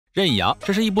刃牙，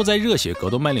这是一部在热血格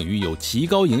斗漫领域有极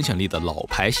高影响力的老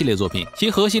牌系列作品，其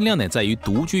核心亮点在于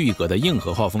独具一格的硬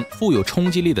核画风、富有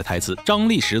冲击力的台词、张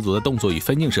力十足的动作与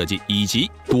分镜设计，以及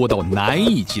多到难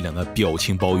以计量的表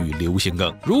情包与流行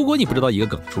梗。如果你不知道一个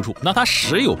梗出处，那它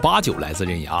十有八九来自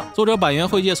刃牙。作者板垣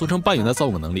惠介俗称半圆的造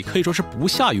梗能力可以说是不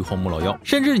下于荒木老药，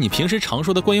甚至你平时常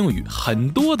说的惯用语很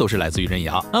多都是来自于刃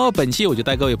牙。那么本期我就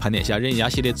带各位盘点下刃牙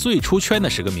系列最出圈的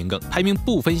10个名梗，排名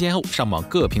不分先后，上榜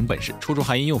各凭本事，出处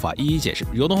含义用法一一解释，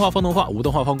有动画放动画，无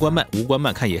动画放关漫，无关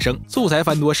漫看野生。素材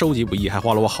繁多，收集不易，还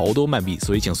花了我好多漫币，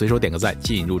所以请随手点个赞，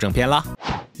进入正片啦。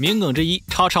名梗之一，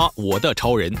叉叉我的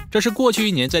超人，这是过去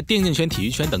1年在电竞圈、体育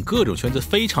圈等各种圈子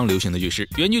非常流行的句式。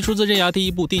原句出自刃牙第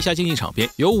一部地下竞技场篇，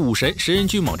由武神10人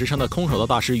巨蟒之称的空手道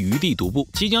大师余地独步，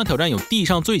即将挑战有地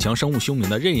上最强生物凶名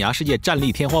的刃牙世界战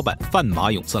力天花板范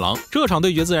马勇次郎。这场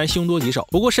对决自然凶多吉少，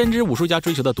不过深知武术家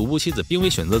追求的独步妻子并未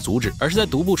选择阻止，而是在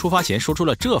独步出发前说出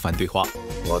了这番对话。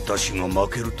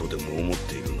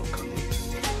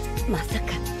まさ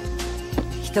か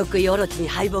一食よろちに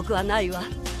敗北はないわ。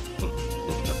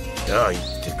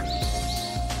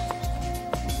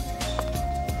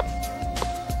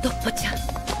ドッポちゃん、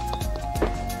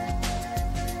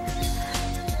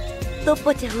ドッ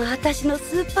ポちゃんは私の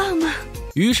スーパーマン。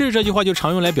于是这句话就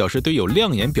常用来表示对有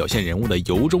亮眼表现人物的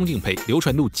由衷敬佩，流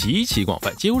传度极其广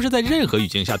泛，几乎是在任何语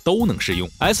境下都能适用。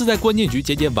S 在关键局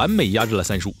节节完美压制了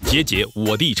3叔，节节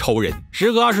我弟超人。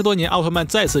时隔20多年，奥特曼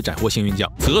再次斩获幸运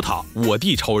奖，泽塔我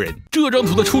弟超人。这张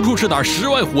图的出处是哪儿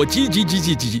？10万火急。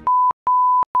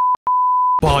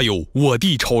巴友我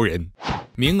弟超人。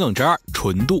名梗之2，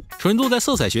纯度。纯度在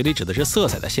色彩学里指的是色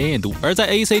彩的鲜艳度，而在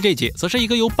AC 这节则是一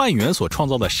个由半圆所创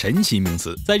造的神奇名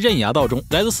词。在刃牙道中，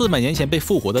来自400年前被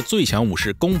复活的最强武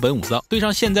士宫本武藏对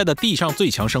上现在的地上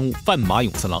最强生物范马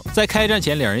勇次郎。在开战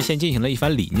前，两人先进行了一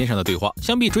番理念上的对话。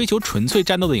相比追求纯粹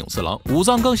战斗的勇次郎，武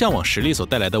藏更向往实力所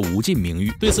带来的无尽名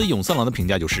誉。对此，勇次郎的评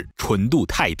价就是纯度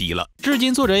太低了。至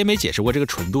今作者也没解释过这个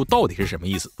纯度到底是什么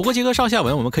意思。不过结合上下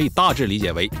文，我们可以大致理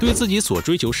解为对自己所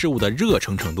追求事物的热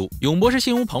诚程度。勇博是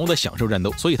心无旁骛的享受战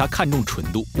斗，所以他看重纯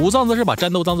度。武藏则是把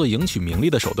战斗当作赢取名利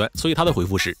的手段，所以他的回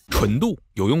复是纯度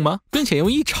有用吗？并且用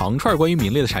一长串关于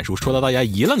名利的阐述说到大家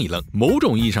一愣一愣。某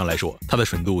种意义上来说，他的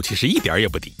纯度其实一点也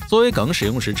不低。作为梗使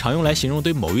用时，常用来形容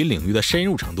对某一领域的深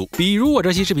入程度。比如我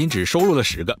这期视频只收录了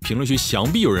10个，评论区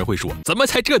想必有人会说，怎么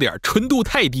才这点，纯度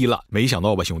太低了。没想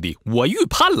到吧兄弟，我预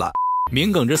判了。名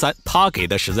梗之3，他给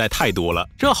的实在太多了。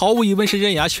这毫无疑问是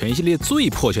刃牙全系列最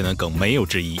破圈的梗，没有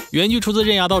之一。原句出自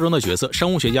刃牙道中的角色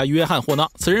生物学家约翰霍纳，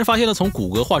此人发现了从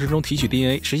骨骼化石中提取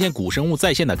DNA 实现古生物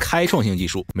再现的开创性技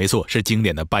术，没错，是经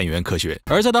典的半圆科学。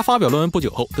而在他发表论文不久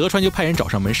后，德川就派人找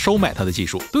上门收买他的技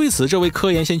术。对此，这位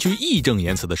科研先驱义正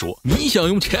言辞地说：“你想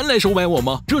用钱来收买我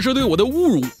吗？这是对我的侮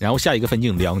辱。”然后下一个分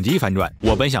镜2极反转，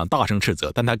我本想大声斥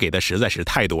责，但他给的实在是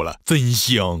太多了，真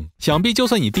香。想必就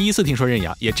算你第一次听说刃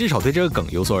牙，也至少对这个梗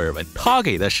有所耳闻。他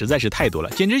给的实在是太多了，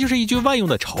简直就是一句万用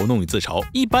的嘲弄与自嘲，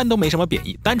一般都没什么贬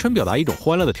义，单纯表达一种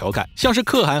欢乐的调侃，像是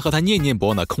可汗和他念念不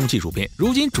忘的空气薯片，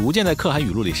如今逐渐在可汗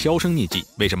语录里销声匿迹。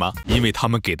为什么？因为他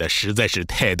们给的实在是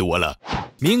太多了。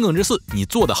名梗之4，你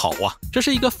做得好啊！这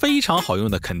是一个非常好用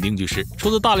的肯定句式，出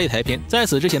自大擂台篇。在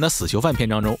此之前的死囚犯篇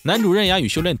章中，男主刃牙与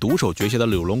修炼独手绝学的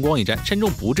柳龙光一战，身中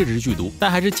不治之剧毒，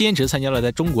但还是坚持参加了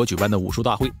在中国举办的武术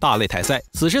大会大擂台赛。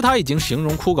此时他已经形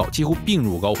容枯槁，几乎病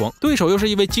入膏肓，对手又是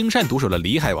一位精善独手的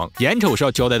李海王，眼瞅是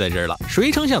要交代在这儿了。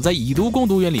谁成想在以毒攻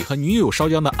毒原理和女友烧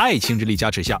姜的爱情之力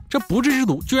加持下，这不治之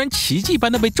毒居然奇迹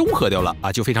般的被中和掉了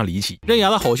啊，就非常离奇。刃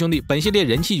牙的好兄弟本系列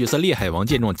人气角色烈海王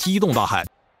见状激动大喊：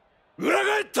裏返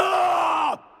る。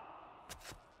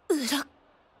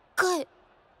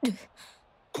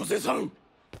小瀬さん、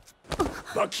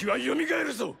バキは蘇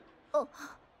るぞ。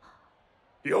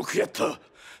よくやった、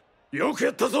よく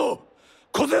やったぞ。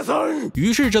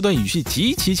于是这段语气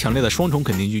极其强烈的双重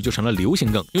肯定句就成了流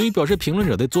行梗，用于表示评论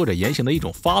者对作者言行的一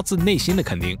种发自内心的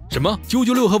肯定。什么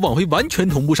996和网飞完全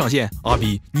同步上线？阿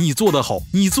比，你做得好，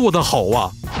你做得好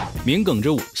啊！名梗之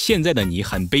5，现在的你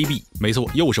很卑鄙。没错，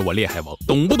又是我烈海王，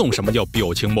懂不懂什么叫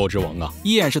表情包之王啊？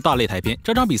依然是大擂台篇，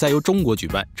这场比赛由中国举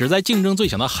办，旨在竞争最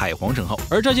强的海皇称号。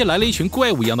而这届来了一群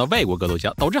怪物一样的外国格斗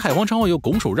家，导致海皇称号有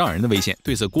拱手让人的危险。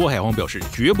对此，郭海皇表示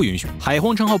绝不允许，海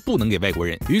皇称号不能给外国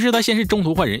人。于是他先是中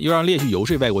途换人，又让烈去游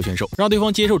说外国选手，让对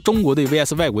方接受中国队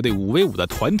vs 外国队5v5的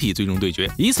团体最终对决，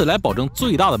以此来保证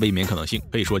最大的卫冕可能性。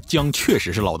可以说姜确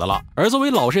实是老的辣。而作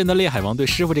为老实人的烈海王对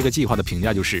师傅这个计划的评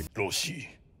价就是：老師、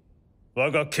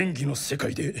我が剣技の世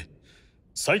界で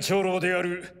最長老であ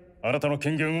るあなたの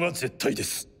権限は絶対で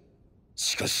す。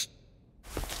しかし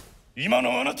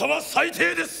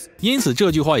因此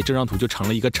这句话以这张图就成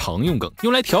了一个常用梗，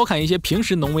用来调侃一些平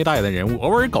时浓眉大眼的人物偶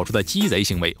尔搞出的鸡贼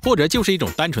行为，或者就是一种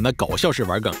单纯的搞笑式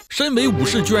玩梗。身为武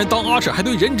士居然当阿 Sir 还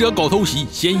对忍者搞偷袭，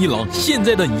嫌疑狼，现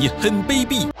在的你很卑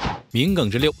鄙。名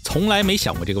梗之6，从来没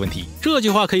想过这个问题。这句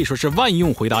话可以说是万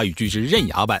用回答语句之刃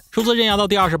牙版。数字刃牙到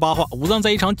第28话，武藏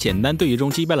在一场简单对决中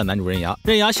击败了男主刃牙。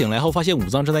刃牙醒来后发现武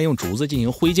藏正在用竹子进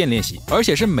行挥剑练习，而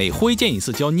且是每挥剑一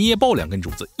次就要捏爆2根竹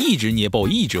子，一直捏爆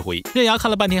一直挥。刃牙看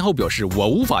了半天后表示我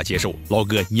无法接受，老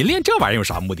哥你练这玩意儿有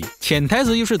啥目的？潜台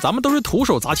词就是咱们都是徒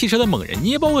手砸汽车的猛人，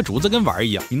捏爆个竹子跟玩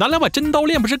一样，你拿2把真刀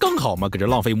练不是更好吗？搁这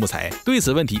浪费木材。对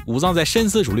此问题武藏在深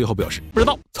思熟虑后表示不知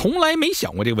道，从来没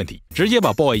想过这个问题，直接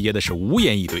把 boy 噎的是无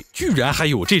言以对，居然还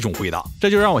有这种回答，这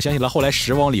就让我想起了后来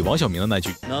时王里王小明的那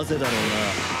句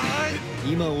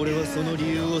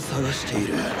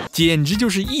简直就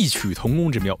是异曲同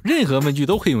工之妙，任何问句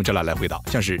都可以用这来回答，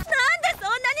像是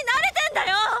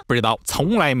不知道，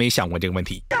从来没想过这个问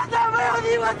题，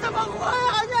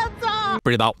不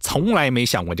知道，从来没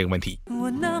想过这个问题，我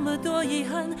那么多遗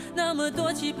憾，那么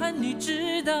多期盼，你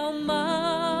知道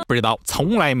吗？不知道，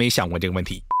从来没想过这个问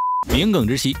题。名梗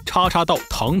之七，叉叉到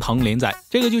堂堂连载，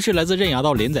这个句是来自刃牙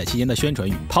道连载期间的宣传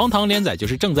语。堂堂连载就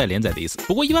是正在连载的意思，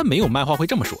不过一般没有漫画会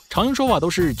这么说，常用说法都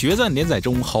是决战连载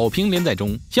中，好评连载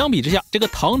中。相比之下，这个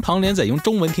堂堂连载用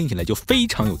中文听起来就非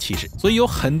常有气势，所以有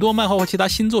很多漫画或其他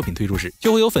新作品推出时，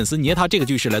就会有粉丝捏他这个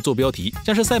句式来做标题，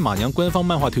像是赛马娘官方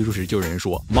漫画推出时，就有人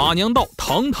说马娘道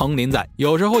堂堂连载，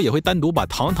有时候也会单独把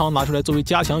堂堂拿出来作为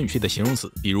加强语气的形容词，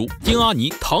比如京阿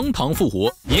尼堂堂复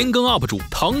活，年更 UP 主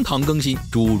堂堂更新，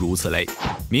诸如此类。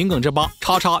名梗之8，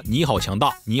叉叉你好强大，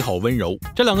你好温柔，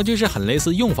这2个句式很类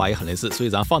似，用法也很类似，所以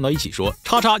咱放到一起说。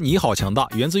叉叉你好强大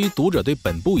源自于读者对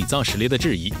本部以藏实力的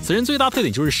质疑，此人最大特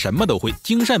点就是什么都会，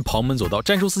精善旁门左道，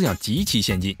战术思想极其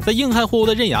先进，在硬汉货物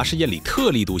的刃牙世界里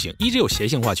特立独行，一直有邪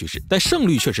性化趋势，但胜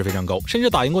率确实非常高，甚至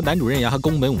打赢过男主刃牙和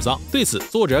宫本武藏。对此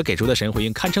作者给出的神回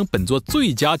应堪称本作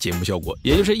最佳节目效果，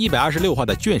也就是126话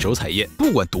的卷首彩页。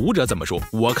不管读者怎么说，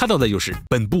我看到的就是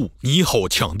本部你好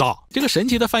强大，这个神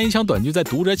奇的翻译腔短句在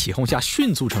读者起哄下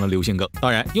迅速成了流行梗。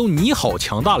当然用你好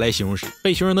强大来形容时，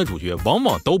被形容的主角往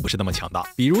往都不是那么强大，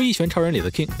比如一拳超人里的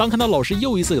King， 当看到老师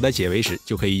又一次给他解围时，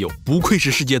就可以有不愧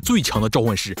是世界最强的召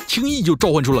唤师，轻易就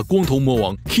召唤出了光头魔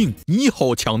王 King， 你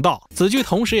好强大。此句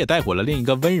同时也带火了另一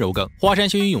个温柔梗，花山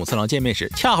薰与永次郎见面时，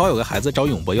恰好有个孩子找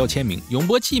永博要签名，永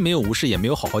博既没有无视也没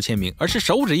有好好签名，而是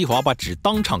手指一划把纸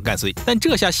当场干碎，但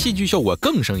这下戏剧效果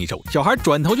更胜一筹，小孩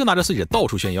转头就拿着碎纸到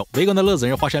处炫耀。围观的乐子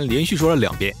人花山连续说了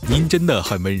2遍您真的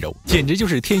很温柔，简直就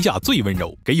是天下最温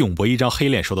柔，给永博一张黑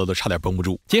脸说的都差点绷不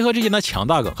住。结合之前的强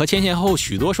大梗和前后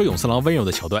许多说永次郎温柔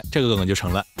的桥段，这个梗就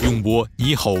成了永博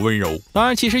你好温柔。当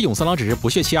然其实永次郎只是不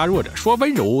屑欺压弱者，说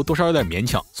温柔多少有点勉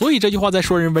强，所以这句话在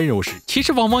说人温柔时，其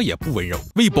实往往也不温柔，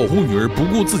为保护女儿不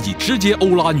顾自己直接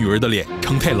欧拉女儿的脸，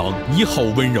成太郎你好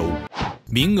温柔。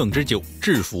名梗之9，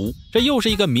制服，这又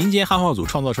是一个民间汉化组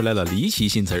创造出来的离奇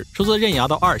新词儿，出自刃牙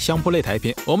道2相扑擂台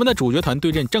篇。我们的主角团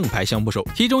对阵正牌相扑手，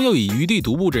其中又以余地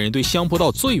独步之人对相扑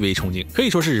道最为憧憬，可以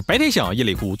说是白天想夜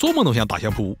里哭，做梦都想打相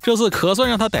扑。这次可算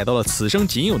让他逮到了此生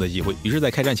仅有的机会，于是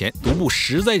在开战前，独步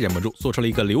实在忍不住，做出了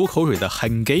一个流口水的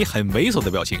很gay很猥琐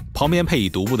的表情，旁边配以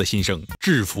独步的心声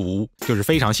制服，就是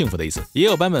非常幸福的意思。也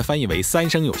有版本翻译为三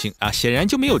生有幸啊，显然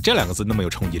就没有这2个字那么有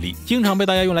冲击力，经常被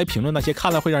大家用来评论那些看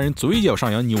了会让人嘴角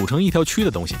上扬扭成一条蛆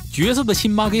的东西。角色的亲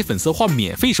妈给粉丝画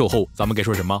免费售后，咱们该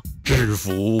说什么？制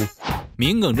服。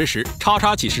名梗之10，叉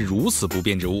叉岂是如此不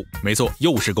变之物？没错，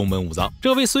又是宫本武藏。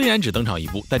这位虽然只登场一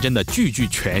部，但真的句句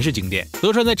全是经典。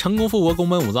德川在成功复活宫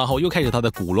本武藏后，又开始他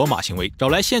的古罗马行为，找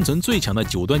来现存最强的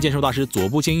9段剑术大师佐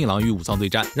部精一郎与武藏对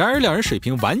战。然而2人水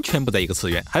平完全不在一个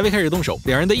次元，还未开始动手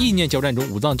，2人的意念交战中，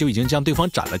武藏就已经将对方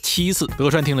斩了7次。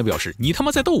德川听了表示：“你他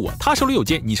妈在逗我！他手里有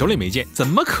剑，你手里没剑，怎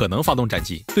么可能发动斩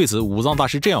击？”对此，武藏大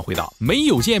师这样回答：“没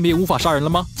有剑便无法杀人了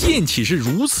吗？剑岂是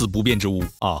如此不变之物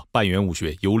啊！半圆武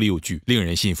学有理有据，令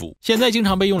人信服。”现在经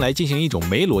常被用来进行一种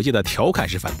没逻辑的调侃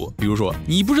式反驳，比如说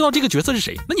你不知道这个角色是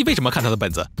谁，那你为什么看他的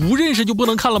本子？不认识就不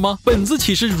能看了吗？本子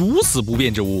岂是如此不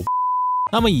变之物？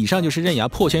那么以上就是刃牙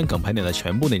破圈梗盘点的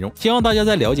全部内容，希望大家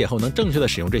在了解后能正确的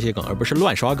使用这些梗，而不是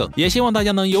乱刷梗，也希望大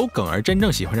家能有梗而真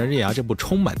正喜欢上刃牙这部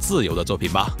充满自由的作品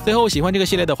吧。最后喜欢这个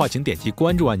系列的话，请点击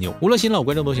关注按钮，无论新老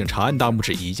观众都请长按大拇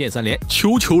指一键3连，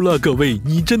求求了各位，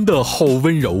你真的好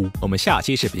温柔。我们下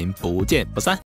期视频不见不散。